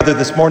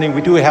This morning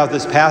we do have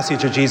this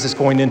passage of Jesus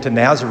going into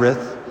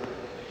Nazareth,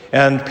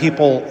 and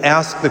people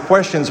ask the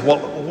questions, well,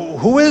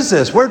 who is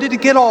this? Where did he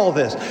get all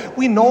this?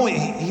 We know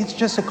he's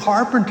just a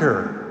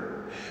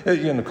carpenter.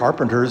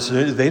 Carpenters,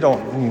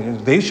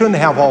 they shouldn't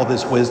have all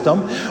this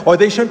wisdom, or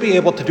they shouldn't be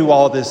able to do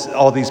all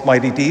these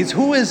mighty deeds.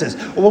 Who is this?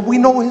 Well, we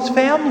know his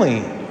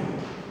family.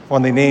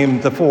 When they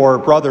named the four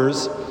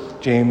brothers,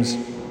 James,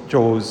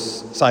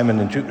 Joses, Simon,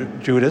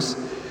 and Judas,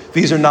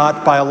 these are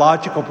not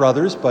biological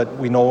brothers, but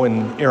we know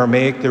in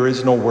Aramaic there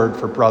is no word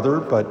for brother,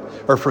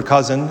 or for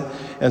cousin.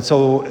 And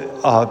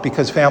so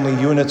because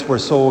family units were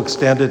so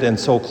extended and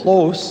so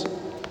close,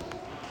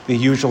 they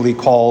usually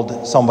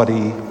called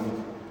somebody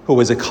who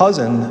was a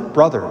cousin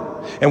brother.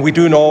 And we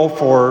do know,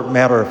 for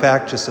matter of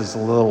fact, just as a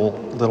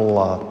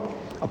little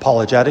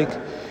apologetic,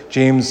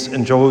 James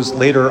and Joses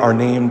later are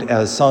named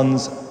as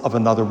sons of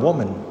another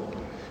woman.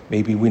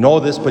 Maybe we know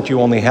this, but you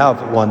only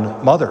have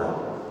one mother.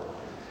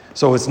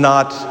 So it's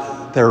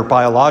not their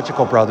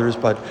biological brothers,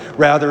 but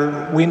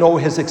rather we know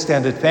his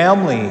extended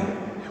family.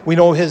 We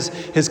know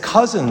his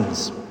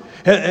cousins.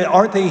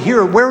 Aren't they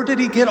here? Where did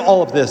he get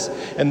all of this?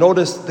 And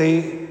notice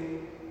they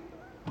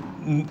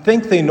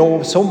think they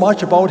know so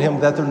much about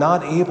him that they're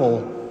not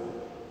able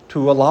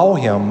to allow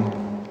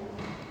him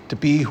to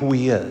be who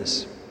he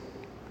is.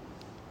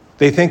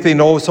 They think they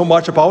know so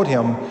much about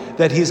him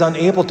that he's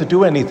unable to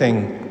do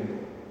anything.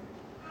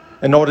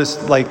 And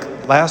notice,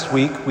 like last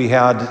week, we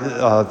had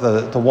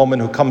the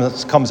woman who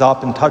comes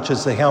up and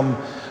touches the hem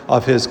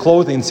of his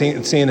clothing,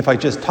 saying, if I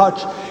just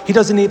touch, he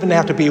doesn't even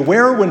have to be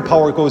aware when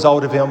power goes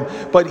out of him,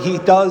 but he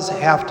does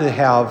have to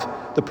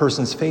have the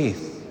person's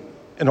faith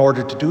in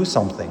order to do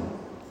something.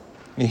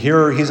 And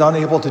here, he's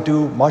unable to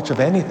do much of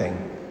anything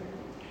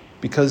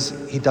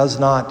because he does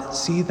not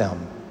see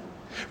them.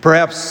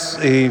 Perhaps,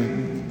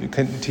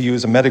 to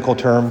use a medical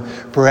term,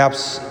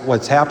 perhaps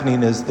what's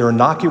happening is they're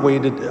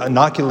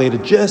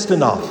inoculated just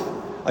enough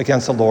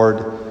against the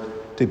Lord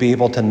to be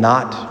able to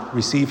not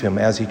receive him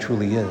as he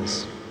truly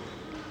is.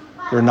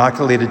 They're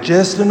inoculated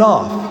just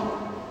enough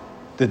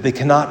that they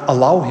cannot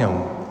allow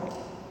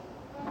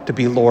him to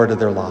be Lord of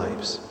their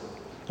lives.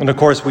 And of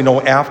course, we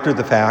know after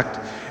the fact,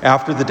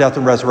 after the death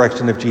and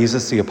resurrection of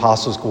Jesus, the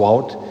apostles go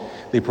out,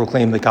 they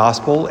proclaim the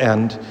gospel,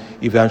 and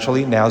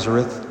eventually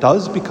Nazareth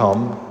does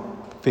become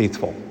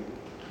faithful.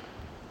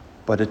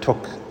 But it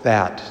took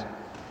that.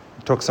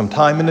 It took some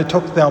time, and it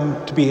took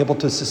them to be able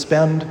to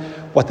suspend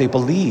what they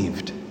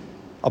believed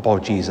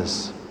about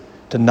Jesus,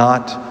 to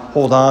not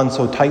hold on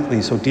so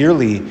tightly, so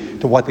dearly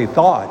to what they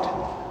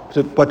thought,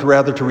 but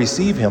rather to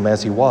receive him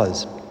as he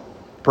was.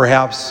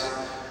 Perhaps,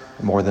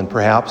 more than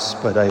perhaps,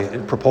 but I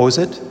propose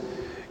it,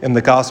 in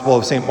the Gospel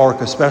of St.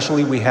 Mark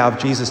especially, we have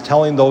Jesus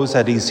telling those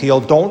that he's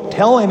healed, don't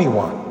tell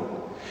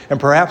anyone. And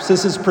perhaps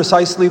this is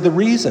precisely the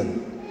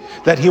reason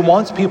that he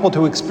wants people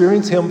to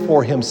experience him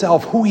for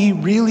himself, who he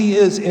really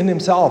is in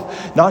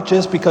himself, not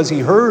just because he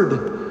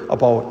heard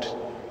about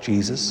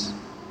Jesus,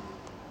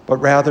 but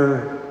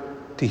rather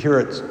to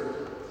hear it,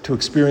 to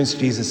experience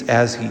Jesus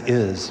as he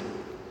is,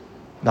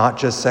 not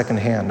just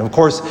secondhand. And of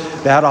course,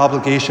 that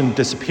obligation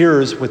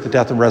disappears with the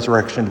death and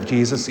resurrection of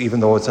Jesus, even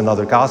though it's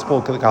another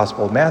gospel, the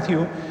Gospel of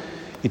Matthew.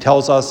 He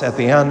tells us at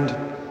the end,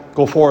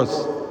 go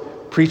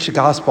forth, preach the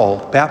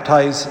gospel,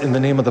 baptize in the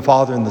name of the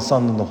Father and the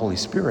Son and the Holy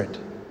Spirit,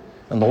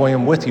 and lo, I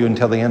am with you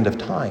until the end of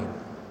time.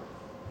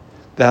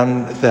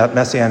 Then that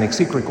messianic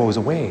secret goes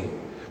away.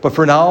 But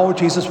for now,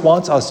 Jesus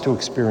wants us to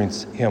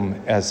experience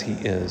him as he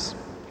is.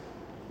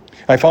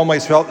 I found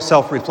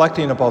myself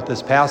reflecting about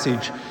this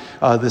passage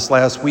this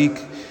last week.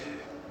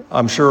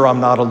 I'm sure I'm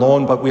not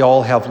alone, but we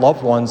all have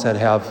loved ones that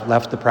have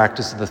left the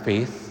practice of the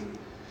faith,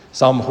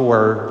 some who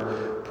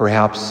are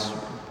perhaps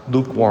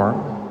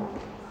lukewarm,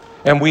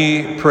 and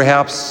we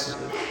perhaps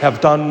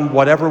have done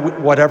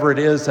whatever it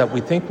is that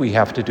we think we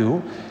have to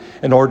do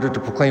in order to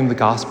proclaim the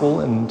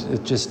gospel, and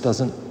it just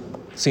doesn't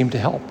seem to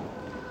help.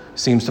 It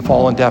seems to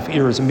fall on deaf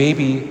ears.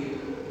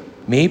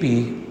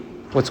 Maybe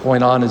what's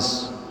going on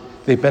is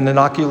they've been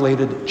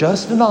inoculated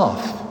just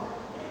enough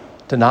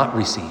to not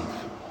receive.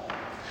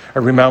 I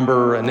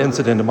remember an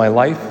incident in my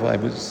life. I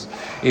was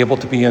able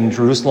to be in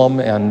Jerusalem,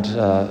 and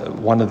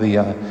one of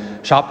the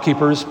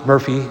shopkeepers,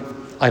 Murphy,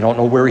 I don't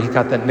know where he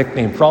got that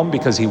nickname from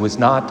because he was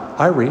not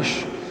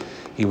Irish.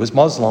 He was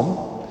Muslim.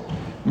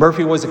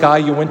 Murphy was a guy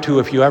you went to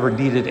if you ever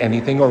needed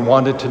anything or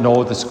wanted to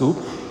know the scoop,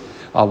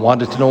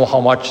 wanted to know how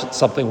much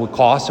something would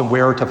cost and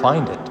where to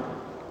find it.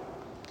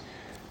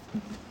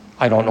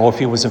 I don't know if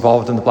he was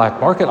involved in the black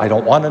market. I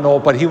don't want to know,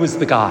 but he was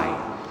the guy.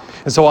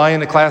 And so I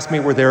and a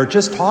classmate were there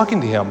just talking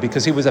to him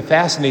because he was a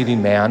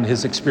fascinating man.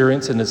 His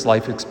experience and his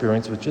life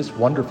experience was just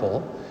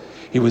wonderful.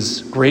 He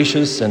was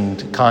gracious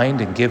and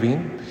kind and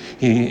giving.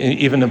 He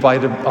even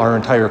invited our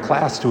entire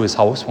class to his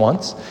house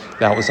once.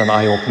 That was an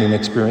eye-opening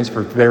experience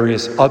for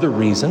various other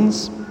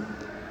reasons.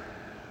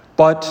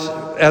 But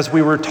as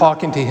we were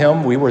talking to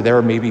him, we were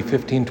there maybe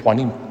 15,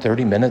 20,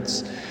 30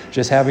 minutes,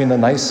 just having a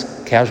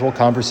nice casual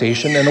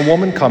conversation, and a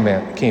woman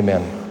came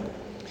in.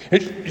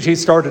 She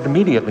started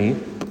immediately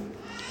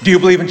Do you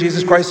believe in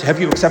Jesus Christ?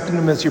 Have you accepted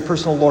him as your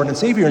personal Lord and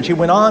Savior? And she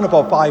went on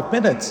about 5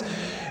 minutes.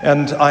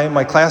 And I and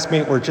my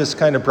classmate were just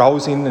kind of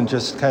browsing and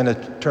just kind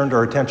of turned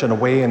our attention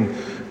away. And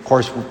of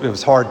course, it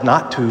was hard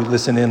not to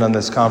listen in on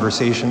this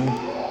conversation,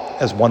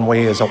 as one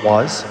way as it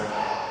was.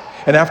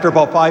 And after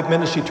about 5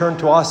 minutes, she turned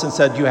to us and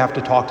said, "You have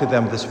to talk to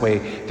them this way.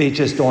 They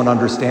just don't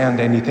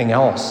understand anything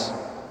else."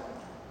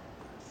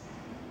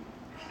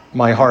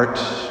 My heart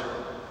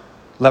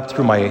leapt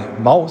through my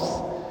mouth.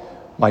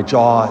 My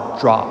jaw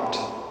dropped.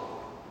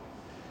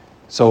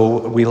 So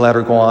we let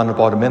her go on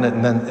about a minute,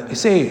 and then,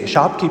 "Say,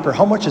 shopkeeper,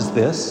 how much is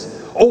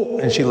this?" "Oh,"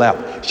 and she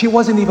left. She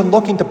wasn't even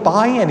looking to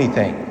buy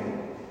anything.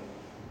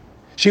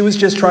 She was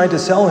just trying to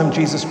sell him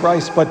Jesus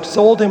Christ, but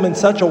sold him in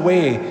such a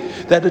way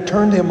that it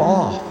turned him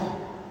off,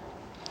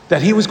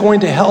 that he was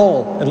going to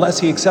hell unless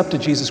he accepted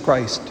Jesus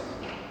Christ.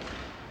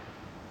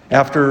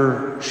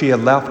 After she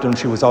had left and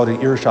she was out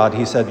of earshot,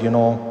 he said,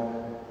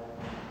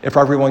 "If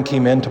everyone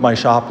came into my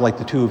shop like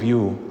the two of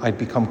you, I'd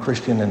become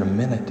Christian in a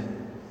minute.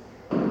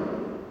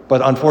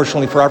 But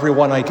unfortunately for every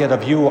one I get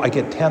of you, I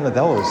get 10 of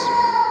those."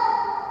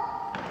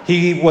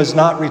 He was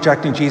not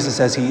rejecting Jesus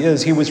as he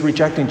is. He was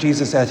rejecting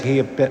Jesus as he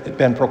had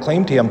been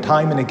proclaimed to him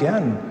time and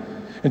again.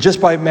 And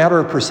just by a matter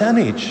of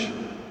percentage,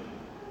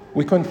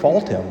 we couldn't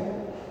fault him.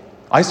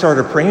 I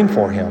started praying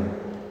for him.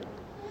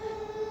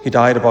 He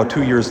died about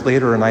 2 years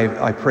later, and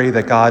I pray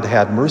that God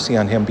had mercy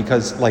on him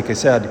because, like I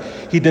said,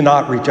 he did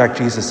not reject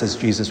Jesus as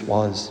Jesus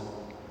was.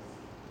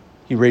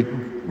 He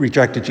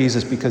rejected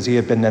Jesus because he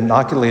had been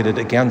inoculated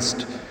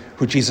against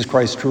who Jesus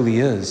Christ truly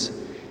is.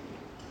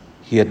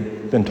 He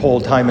had been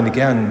told time and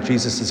again,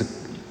 Jesus is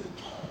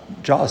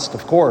just,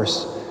 of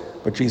course,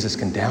 but Jesus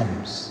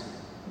condemns.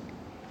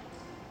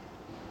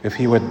 If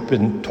he had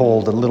been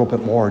told a little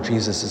bit more,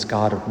 Jesus is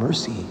God of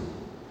mercy.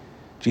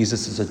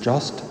 Jesus is a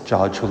just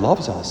judge who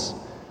loves us,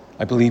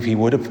 I believe he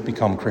would have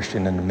become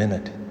Christian in a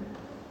minute.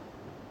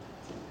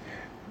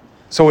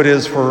 So it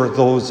is for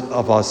those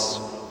of us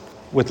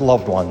with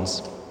loved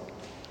ones.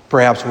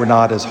 Perhaps we're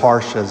not as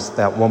harsh as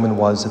that woman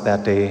was at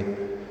that day.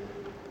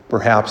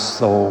 Perhaps,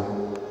 though,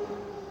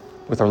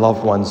 with our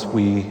loved ones,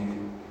 we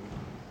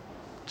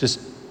just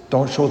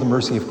don't show the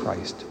mercy of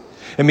Christ.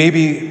 And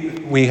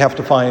maybe we have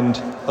to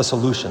find a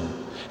solution.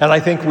 And I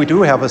think we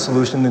do have a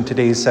solution in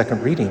today's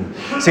second reading.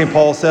 St.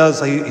 Paul says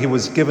he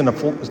was given a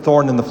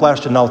thorn in the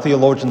flesh, and now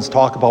theologians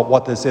talk about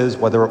what this is,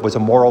 whether it was a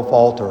moral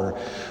fault or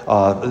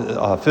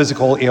a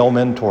physical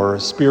ailment or a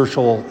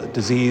spiritual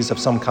disease of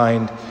some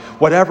kind.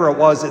 Whatever it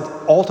was, it's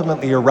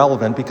ultimately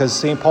irrelevant because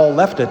St. Paul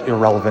left it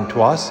irrelevant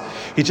to us.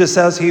 He just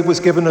says he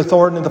was given a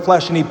thorn in the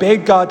flesh and he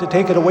begged God to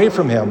take it away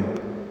from him.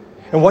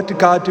 And what did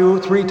God do?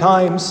 3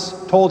 times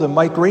told him,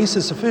 "My grace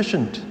is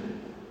sufficient."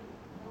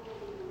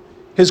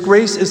 His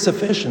grace is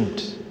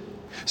sufficient.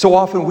 So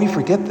often we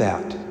forget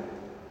that.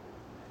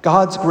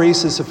 God's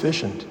grace is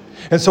sufficient.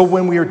 And so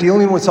when we are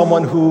dealing with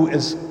someone who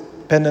has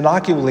been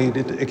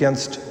inoculated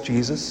against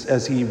Jesus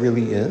as he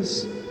really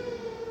is,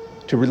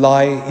 to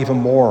rely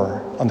even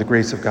more on the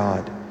grace of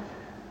God.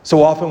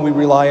 So often we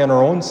rely on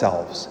our own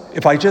selves.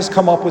 If I just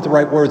come up with the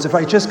right words, if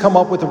I just come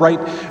up with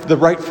the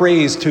right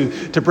phrase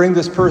to bring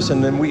this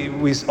person, then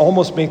we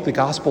almost make the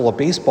gospel a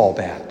baseball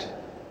bat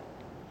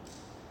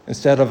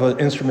instead of an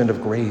instrument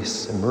of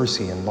grace and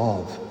mercy and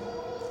love.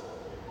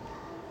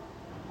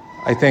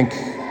 I think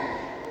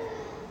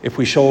if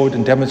we showed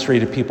and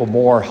demonstrated people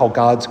more how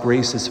God's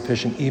grace is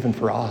sufficient even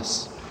for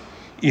us,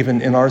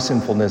 even in our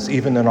sinfulness,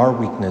 even in our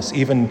weakness,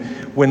 even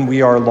when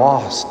we are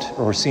lost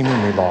or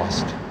seemingly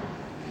lost,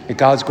 if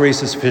God's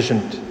grace is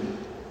sufficient,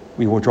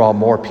 we will draw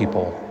more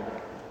people,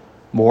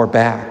 more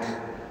back.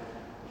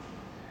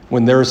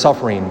 When they're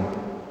suffering,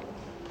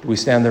 do we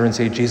stand there and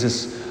say,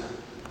 "Jesus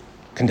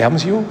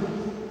condemns you"?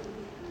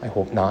 I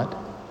hope not.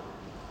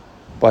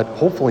 But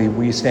hopefully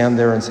we stand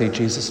there and say,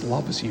 "Jesus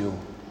loves you.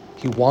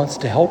 He wants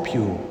to help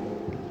you.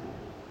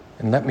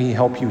 And let me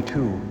help you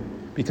too.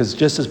 Because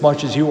just as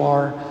much as you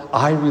are,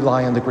 I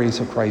rely on the grace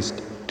of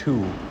Christ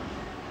too."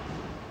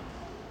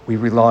 We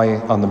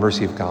rely on the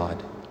mercy of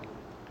God.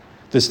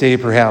 This day,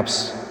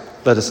 perhaps,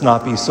 let us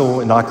not be so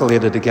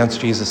inoculated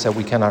against Jesus that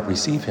we cannot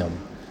receive him,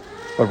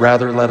 but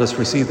rather let us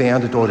receive the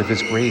antidote of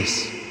his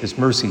grace, his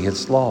mercy,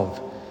 his love,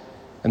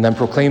 and then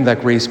proclaim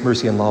that grace,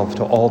 mercy, and love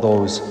to all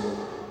those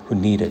who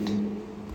need it.